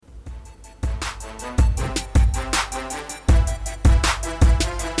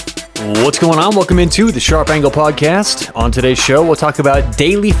What's going on? Welcome into the Sharp Angle Podcast. On today's show, we'll talk about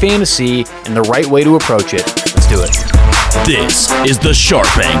daily fantasy and the right way to approach it. Let's do it. This is the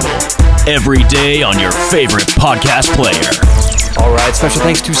Sharp Angle. Every day on your favorite podcast player. All right, special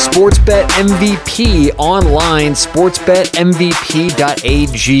thanks to Sportsbet MVP online,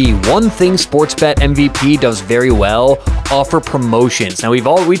 sportsbetmvp.ag. One thing Sportsbet MVP does very well, offer promotions. Now,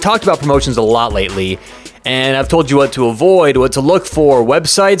 we've talked about promotions a lot lately, and I've told you what to avoid, what to look for,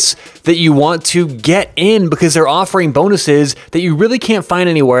 websites that you want to get in because they're offering bonuses that you really can't find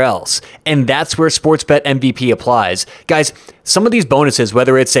anywhere else. And that's where Sportsbet MVP applies. Guys, some of these bonuses,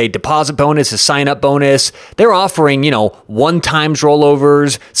 whether it's a deposit bonus, a sign-up bonus, they're offering, one-times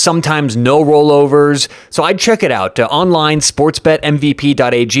rollovers, sometimes no rollovers. So I'd check it out, online,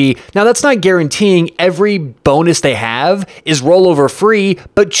 sportsbetmvp.ag. Now, that's not guaranteeing every bonus they have is rollover free,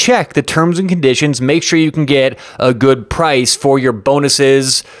 but check the terms and conditions. Make sure you can get a good price for your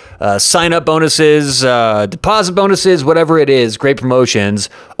bonuses, sign-up bonuses, deposit bonuses, whatever it is. Great promotions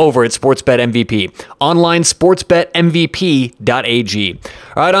over at Sportsbet MVP. Online, sportsbetmvp.ag.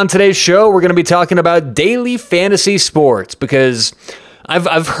 All right, on today's show, we're going to be talking about daily fantasy sports because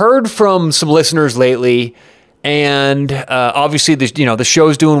I've heard from some listeners lately, and obviously the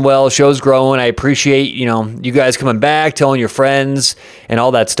show's doing well, show's growing. I appreciate you guys coming back, telling your friends, and all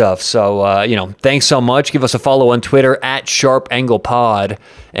that stuff. So thanks so much. Give us a follow on Twitter at Sharp Angle Pod,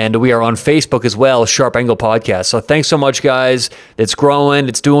 and we are on Facebook as well, Sharp Angle Podcast. So thanks so much, guys. It's growing,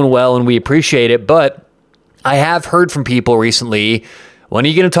 it's doing well, and we appreciate it. But I have heard from people recently, when are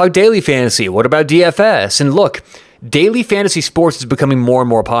you going to talk daily fantasy? What about DFS? And look, daily fantasy sports is becoming more and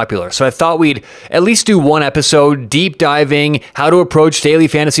more popular. So I thought we'd at least do one episode deep diving how to approach daily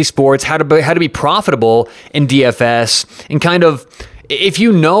fantasy sports, how to be profitable in DFS, and kind of, if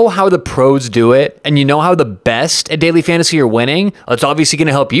you know how the pros do it and you know how the best at daily fantasy are winning, it's obviously going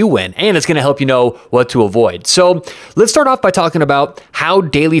to help you win, and it's going to help you know what to avoid. So let's start off by talking about how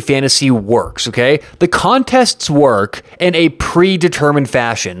daily fantasy works, okay? The contests work in a predetermined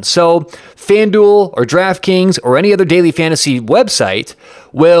fashion. So FanDuel or DraftKings or any other daily fantasy website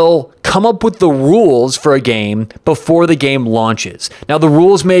will come up with the rules for a game before the game launches. Now, the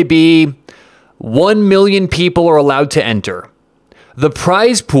rules may be 1 million people are allowed to enter. The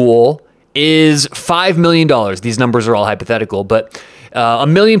prize pool is $5 million. These numbers are all hypothetical, but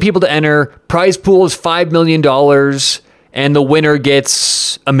 1 million people to enter. Prize pool is $5 million, and the winner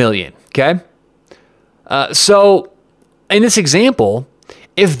gets $1 million, okay? So in this example,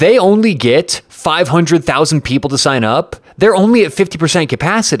 if they only get 500,000 people to sign up, they're only at 50%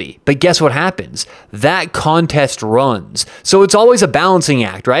 capacity. But guess what happens? That contest runs. So it's always a balancing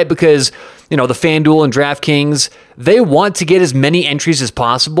act, right? Because, the FanDuel and DraftKings, they want to get as many entries as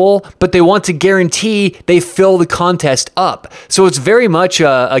possible, but they want to guarantee they fill the contest up. So it's very much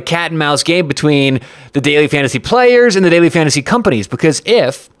a cat and mouse game between the daily fantasy players and the daily fantasy companies. Because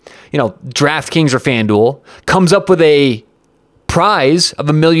if, DraftKings or FanDuel comes up with a prize of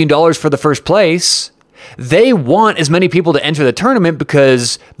 $1 million for the first place, they want as many people to enter the tournament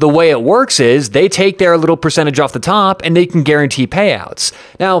because the way it works is they take their little percentage off the top and they can guarantee payouts.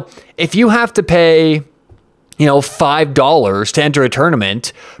 Now, if you have to pay, $5 to enter a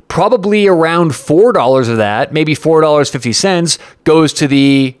tournament, probably around $4 of that, maybe $4.50 goes to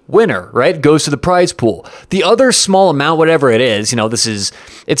the winner, right? Goes to the prize pool. The other small amount, whatever it is,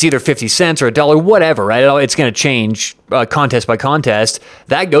 it's either 50 cents or $1, whatever, right? It's going to change contest by contest.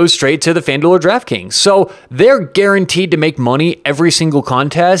 That goes straight to the FanDuel or DraftKings. So they're guaranteed to make money every single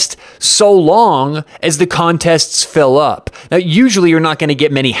contest so long as the contests fill up. Now, usually you're not going to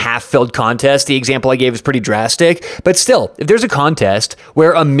get many half-filled contests. The example I gave is pretty drastic, but still, if there's a contest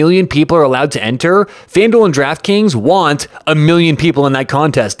where 1 million people are allowed to enter, FanDuel and DraftKings want 1 million people in that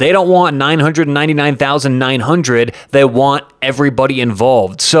contest. They don't want 999,900. They want everybody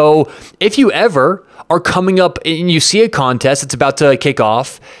involved. So if you ever are coming up and you see a contest that's about to kick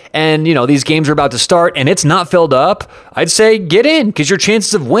off and, these games are about to start and it's not filled up, I'd say get in because your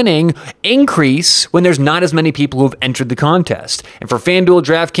chances of winning increase when there's not as many people who've entered the contest. And for FanDuel,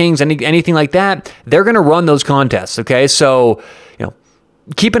 DraftKings, anything like that, they're going to run those contests, okay? So,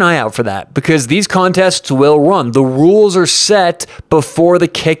 keep an eye out for that because these contests will run. The rules are set before the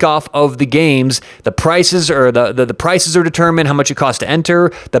kickoff of the games. The prices are the prices are determined, how much it costs to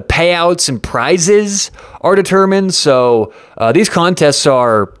enter. The payouts and prizes are determined. So these contests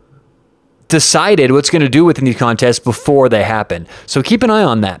are decided what's going to do within these contests before they happen. So keep an eye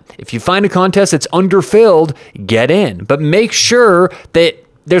on that. If you find a contest that's underfilled, get in. But make sure that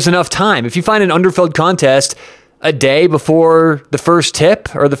there's enough time. If you find an underfilled contest a day before the first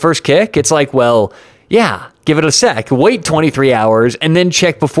tip or the first kick, it's like, well, yeah, give it a sec, wait 23 hours, and then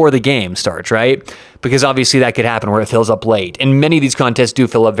check before the game starts, right? Because obviously that could happen where it fills up late. And many of these contests do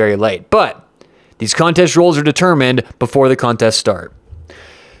fill up very late. But these contest rules are determined before the contests start.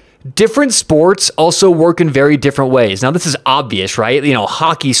 Different sports also work in very different ways. Now, this is obvious, right?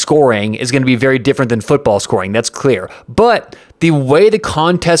 Hockey scoring is going to be very different than football scoring. That's clear. But the way the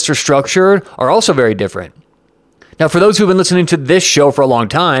contests are structured are also very different. Now, for those who've been listening to this show for a long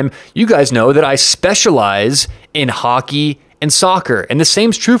time, you guys know that I specialize in hockey and soccer, and the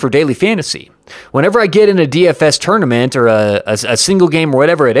same's true for daily fantasy. Whenever I get in a DFS tournament or a single game or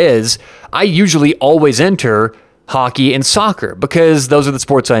whatever it is, I usually always enter hockey and soccer because those are the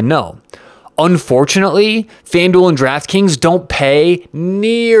sports I know. Unfortunately, FanDuel and DraftKings don't pay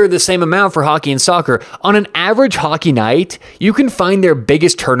near the same amount for hockey and soccer. On an average hockey night, you can find their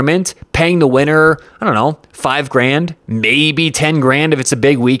biggest tournament paying the winner, I don't know, $5,000, maybe $10,000 if it's a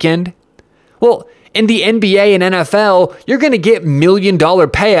big weekend. Well, in the NBA and NFL, you're going to get $1 million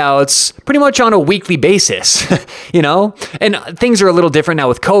payouts pretty much on a weekly basis, And things are a little different now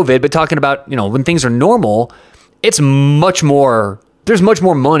with COVID, but talking about, when things are normal, there's much more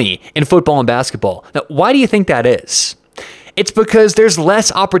money in football and basketball. Now, why do you think that is? It's because there's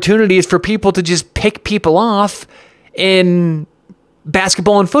less opportunities for people to just pick people off in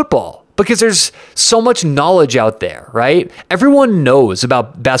basketball and football because there's so much knowledge out there, right? Everyone knows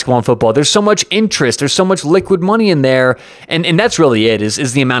about basketball and football. There's so much interest. There's so much liquid money in there. And that's really it,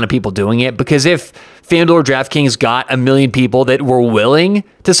 is the amount of people doing it. Because if FanDuel or DraftKings got 1 million people that were willing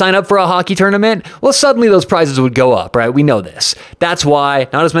to sign up for a hockey tournament, well, suddenly those prizes would go up, right? We know this. That's why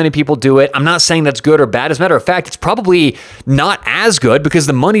not as many people do it. I'm not saying that's good or bad. As a matter of fact, it's probably not as good because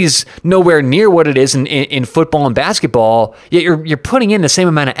the money's nowhere near what it is in football and basketball, yet you're putting in the same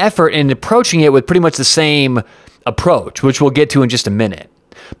amount of effort and approaching it with pretty much the same approach, which we'll get to in just a minute.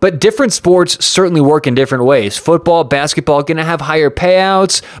 But different sports certainly work in different ways. Football, basketball, going to have higher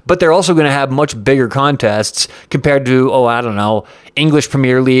payouts, but they're also going to have much bigger contests compared to, English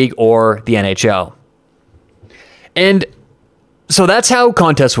Premier League or the NHL. And so that's how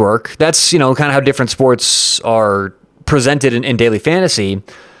contests work. That's, kind of how different sports are presented in daily fantasy.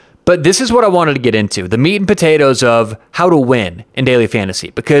 But this is what I wanted to get into, the meat and potatoes of how to win in daily fantasy.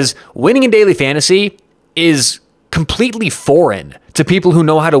 Because winning in daily fantasy is completely foreign to people who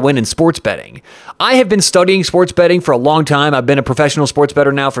know how to win in sports betting. I have been studying sports betting for a long time. I've been a professional sports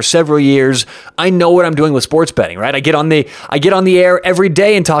bettor now for several years. I know what I'm doing with sports betting, right? I get on the air every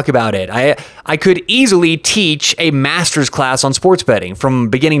day and talk about it. I could easily teach a master's class on sports betting from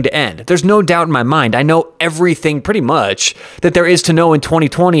beginning to end. There's no doubt in my mind. I know everything pretty much that there is to know in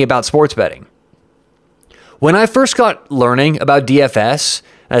 2020 about sports betting. When I first got learning about DFS,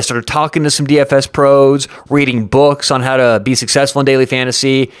 I started talking to some DFS pros, reading books on how to be successful in daily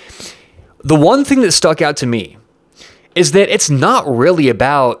fantasy. The one thing that stuck out to me is that it's not really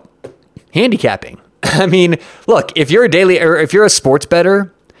about handicapping. I mean, look, if you're a sports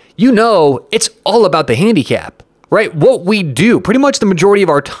bettor, it's all about the handicap, right? What we do pretty much the majority of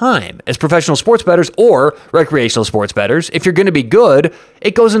our time as professional sports bettors or recreational sports bettors, if you're going to be good,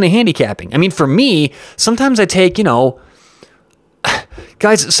 it goes into handicapping. I mean, for me, sometimes I take,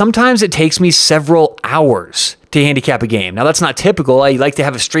 guys, sometimes it takes me several hours to handicap a game. Now, that's not typical. I like to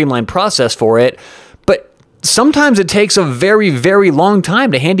have a streamlined process for it, but sometimes it takes a very, very long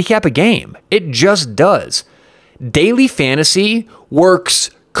time to handicap a game. It just does. Daily fantasy works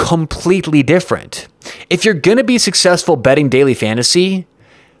completely different. If you're going to be successful betting daily fantasy,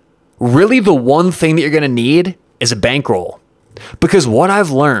 really the one thing that you're going to need is a bankroll. Because what I've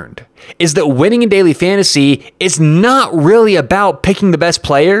learned is that winning in daily fantasy is not really about picking the best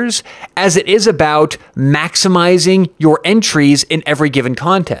players as it is about maximizing your entries in every given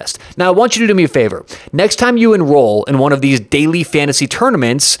contest. Now, I want you to do me a favor. Next time you enroll in one of these daily fantasy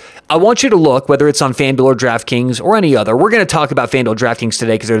tournaments, I want you to look, whether it's on FanDuel or DraftKings or any other. We're going to talk about FanDuel DraftKings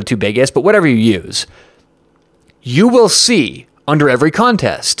today because they're the two biggest, but whatever you use, you will see under every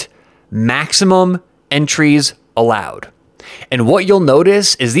contest, maximum entries allowed. And what you'll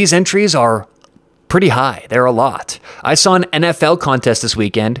notice is these entries are pretty high. They're a lot. I saw an NFL contest this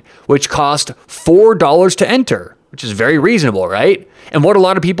weekend, which cost $4 to enter, which is very reasonable, right? And what a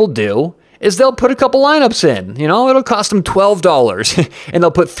lot of people do is they'll put a couple lineups in. It'll cost them $12, and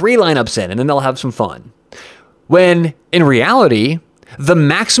they'll put 3 lineups in, and then they'll have some fun. When in reality, the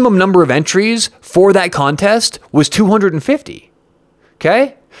maximum number of entries for that contest was 250.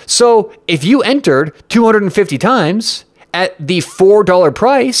 Okay? So if you entered 250 times at the $4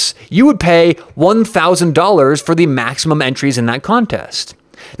 price, you would pay $1,000 for the maximum entries in that contest.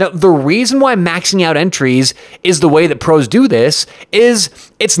 Now, the reason why maxing out entries is the way that pros do this is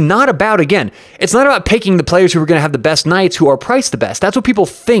it's not about picking the players who are going to have the best nights, who are priced the best. That's what people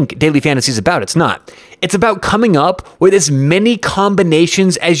think daily fantasy is about. It's not. It's about coming up with as many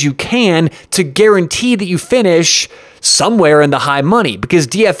combinations as you can to guarantee that you finish somewhere in the high money. Because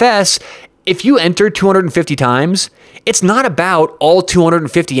DFS, if you enter 250 times, it's not about all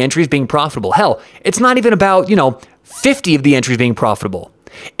 250 entries being profitable. Hell, it's not even about, 50 of the entries being profitable.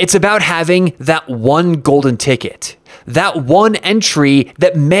 It's about having that one golden ticket, that one entry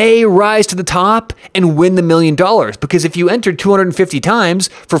that may rise to the top and win the $1 million. Because if you entered 250 times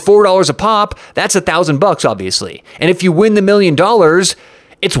for $4 a pop, that's $1,000, obviously. And if you win the $1 million,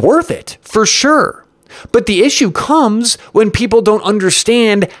 it's worth it for sure. But the issue comes when people don't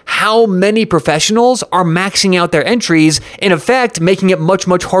understand how many professionals are maxing out their entries, in effect, making it much,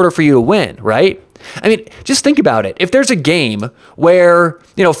 much harder for you to win, right? I mean, just think about it. If there's a game where,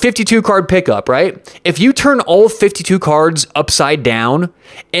 52 card pickup, right? If you turn all 52 cards upside down,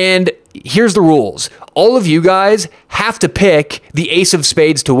 and here's the rules. All of you guys have to pick the ace of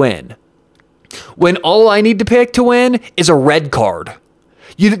spades to win. When all I need to pick to win is a red card.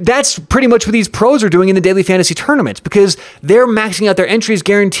 That's pretty much what these pros are doing in the daily fantasy tournaments, because they're maxing out their entries,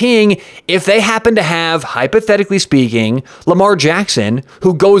 guaranteeing if they happen to have, hypothetically speaking, Lamar Jackson,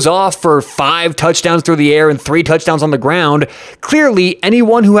 who goes off for 5 touchdowns through the air and 3 touchdowns on the ground, clearly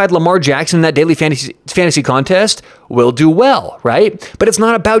anyone who had Lamar Jackson in that daily fantasy contest will do well, right? But it's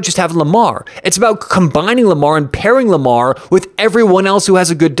not about just having Lamar. It's about combining Lamar and pairing Lamar with everyone else who has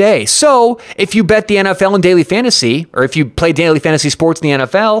a good day. So if you bet the NFL in daily fantasy, or if you play daily fantasy sports in the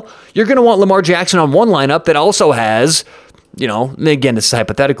NFL, you're going to want Lamar Jackson on one lineup that also has, again, this is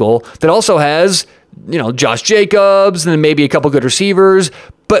hypothetical, that also has, Josh Jacobs and then maybe a couple good receivers.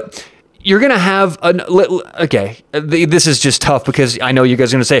 But you're going to have this is just tough because I know you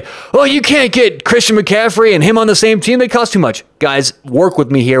guys are going to say, oh, you can't get Christian McCaffrey and him on the same team. They cost too much. Guys, work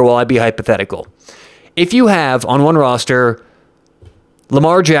with me here while I be hypothetical. If you have on one roster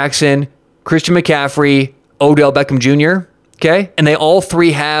Lamar Jackson, Christian McCaffrey, Odell Beckham Jr., okay, and they all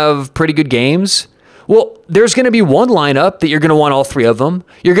three have pretty good games, well, there's going to be one lineup that you're going to want all 3 of them.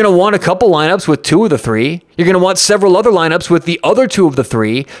 You're going to want a couple lineups with 2 of the 3. You're going to want several other lineups with the other 2 of the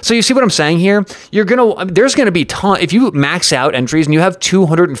 3. So you see what I'm saying here? There's going to be if you max out entries and you have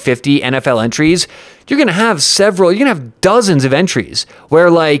 250 NFL entries, you're going to have dozens of entries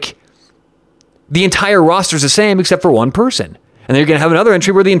where the entire roster is the same except for one person. And then you're going to have another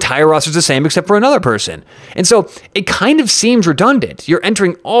entry where the entire roster is the same except for another person. And so it kind of seems redundant. You're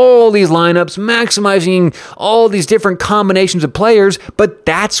entering all these lineups, maximizing all these different combinations of players, but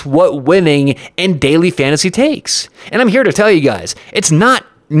that's what winning in daily fantasy takes. And I'm here to tell you guys, it's not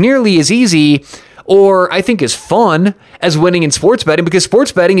nearly as easy or I think as fun as winning in sports betting, because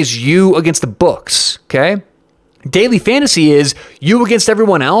sports betting is you against the books, okay? Daily fantasy is you against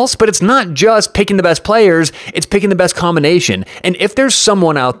everyone else, but it's not just picking the best players, it's picking the best combination. And if there's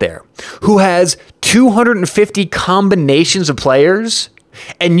someone out there who has 250 combinations of players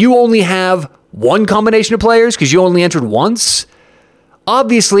and you only have one combination of players because you only entered once,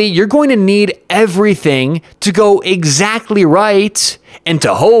 obviously you're going to need everything to go exactly right and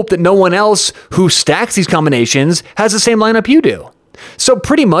to hope that no one else who stacks these combinations has the same lineup you do. So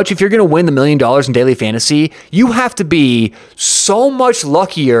pretty much, if you're going to win the $1 million in daily fantasy, you have to be so much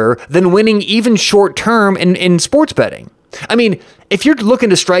luckier than winning even short term in sports betting. I mean, if you're looking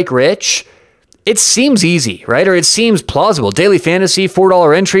to strike rich, it seems easy, right? Or it seems plausible. Daily fantasy,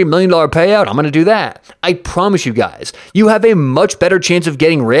 $4 entry, $1 million payout. I'm going to do that. I promise you guys, you have a much better chance of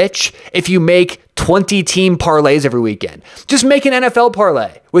getting rich if you make 20 team parlays every weekend. Just make an NFL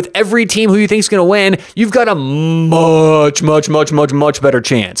parlay with every team who you think is going to win. You've got a much, much, much, much, much better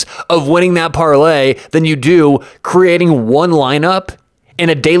chance of winning that parlay than you do creating one lineup in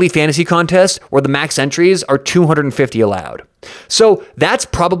a daily fantasy contest where the max entries are 250 allowed. So that's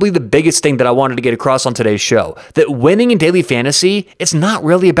probably the biggest thing that I wanted to get across on today's show, that winning in daily fantasy, it's not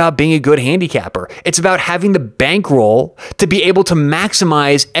really about being a good handicapper. It's about having the bankroll to be able to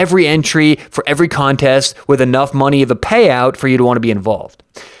maximize every entry for every contest with enough money of a payout for you to want to be involved.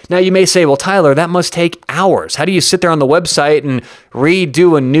 Now you may say, well, Tyler, that must take hours. How do you sit there on the website and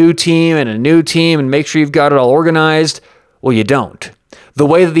redo a new team and make sure you've got it all organized? Well, you don't. The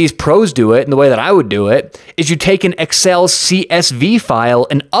way that these pros do it and the way that I would do it is you take an Excel CSV file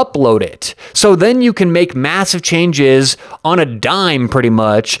and upload it. So then you can make massive changes on a dime pretty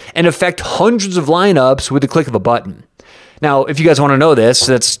much and affect hundreds of lineups with the click of a button. Now, if you guys want to know this,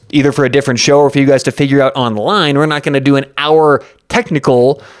 that's either for a different show or for you guys to figure out online. We're not going to do an hour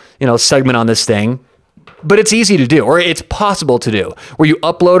technical, segment on this thing. But it's easy to do, or it's possible to do, where you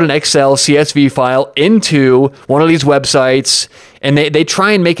upload an Excel CSV file into one of these websites, and they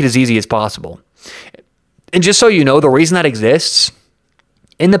try and make it as easy as possible. And just so you know, the reason that exists,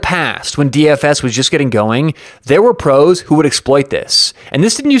 in the past, when DFS was just getting going, there were pros who would exploit this. And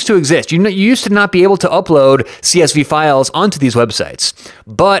this didn't used to exist. You used to not be able to upload CSV files onto these websites.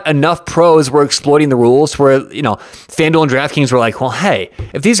 But enough pros were exploiting the rules where, FanDuel and DraftKings were like, well, hey,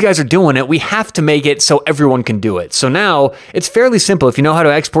 if these guys are doing it, we have to make it so everyone can do it. So now it's fairly simple. If you know how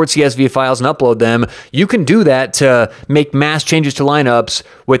to export CSV files and upload them, you can do that to make mass changes to lineups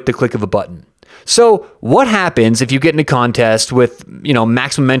with the click of a button. So what happens if you get in a contest with,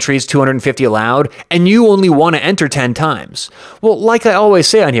 maximum entries, 250 allowed, and you only want to enter 10 times? Well, like I always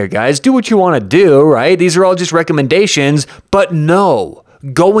say on here, guys, do what you want to do, right? These are all just recommendations, but no,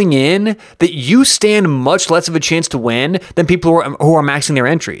 going in that you stand much less of a chance to win than people who are maxing their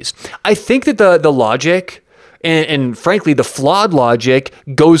entries. I think that the logic, and frankly, the flawed logic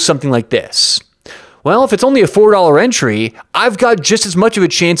goes something like this. Well, if it's only a $4 entry, I've got just as much of a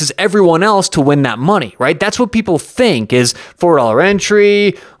chance as everyone else to win that money, right? That's what people think is $4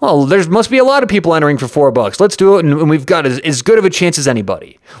 entry. Well, there must be a lot of people entering for $4. Let's do it, and we've got as good of a chance as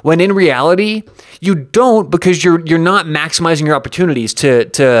anybody. When in reality, you don't, because you're not maximizing your opportunities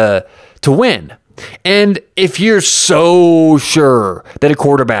to win. And if you're so sure that a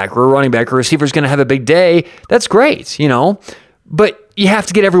quarterback or a running back or a receiver is going to have a big day, that's great, But you have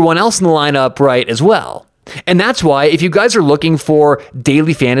to get everyone else in the lineup right as well. And that's why if you guys are looking for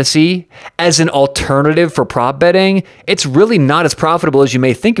daily fantasy as an alternative for prop betting, it's really not as profitable as you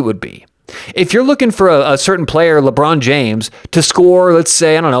may think it would be. If you're looking for a certain player, LeBron James, to score, let's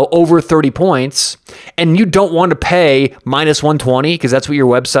say, over 30 points, and you don't want to pay minus 120 because that's what your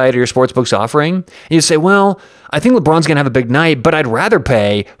website or your sportsbook's offering, and you say, well, I think LeBron's going to have a big night, but I'd rather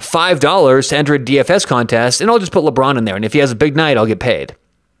pay $5 to enter a DFS contest, and I'll just put LeBron in there, and if he has a big night, I'll get paid.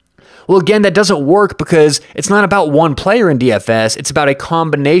 Well, again, that doesn't work because it's not about one player in DFS. It's about a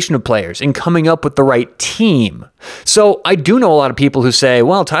combination of players and coming up with the right team. So I do know a lot of people who say,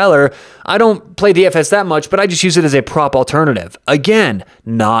 well, Tyler, I don't play DFS that much, but I just use it as a prop alternative. Again,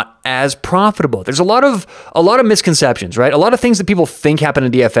 not as profitable. There's a lot of misconceptions, right? A lot of things that people think happen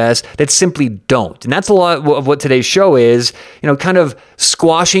in DFS that simply don't. And that's a lot of what today's show is, kind of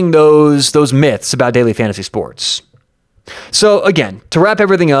squashing those myths about daily fantasy sports. So again, to wrap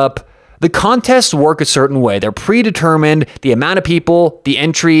everything up, the contests work a certain way. They're predetermined, the amount of people, the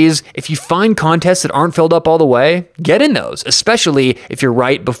entries. If you find contests that aren't filled up all the way, get in those, especially if you're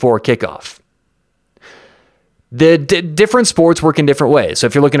right before kickoff. The different sports work in different ways. So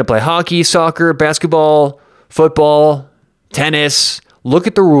if you're looking to play hockey, soccer, basketball, football, tennis, look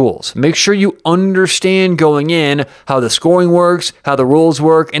at the rules. Make sure you understand going in how the scoring works, how the rules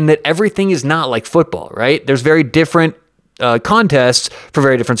work, and that everything is not like football, right? There's very different contests for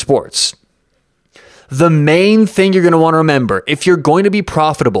very different sports. The main thing you're going to want to remember, if you're going to be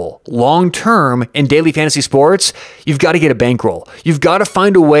profitable long-term in daily fantasy sports, you've got to get a bankroll. You've got to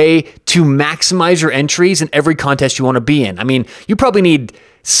find a way to maximize your entries in every contest you want to be in. I mean, you probably need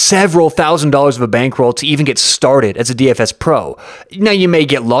several $1,000s of a bankroll to even get started as a DFS pro. Now, you may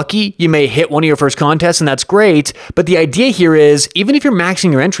get lucky, you may hit one of your first contests, and that's great, but the idea here is, even if you're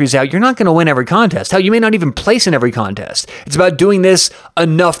maxing your entries out, you're not going to win every contest. Hell, you may not even place in every contest. It's about doing this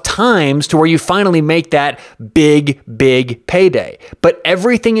enough times to where you finally make that big payday. But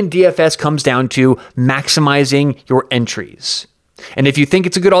everything in DFS comes down to maximizing your entries. And if you think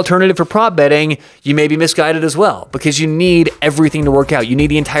it's a good alternative for prop betting, you may be misguided as well, because you need everything to work out. You need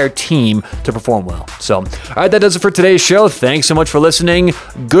the entire team to perform well. So, all right, that does it for today's show. Thanks so much for listening.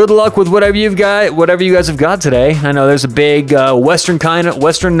 Good luck with whatever you guys have got today. I know there's a big Western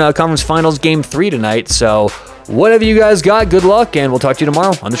Conference Finals Game 3 tonight. So, whatever you guys got, good luck, and we'll talk to you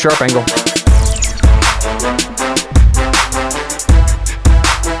tomorrow on The Sharp Angle.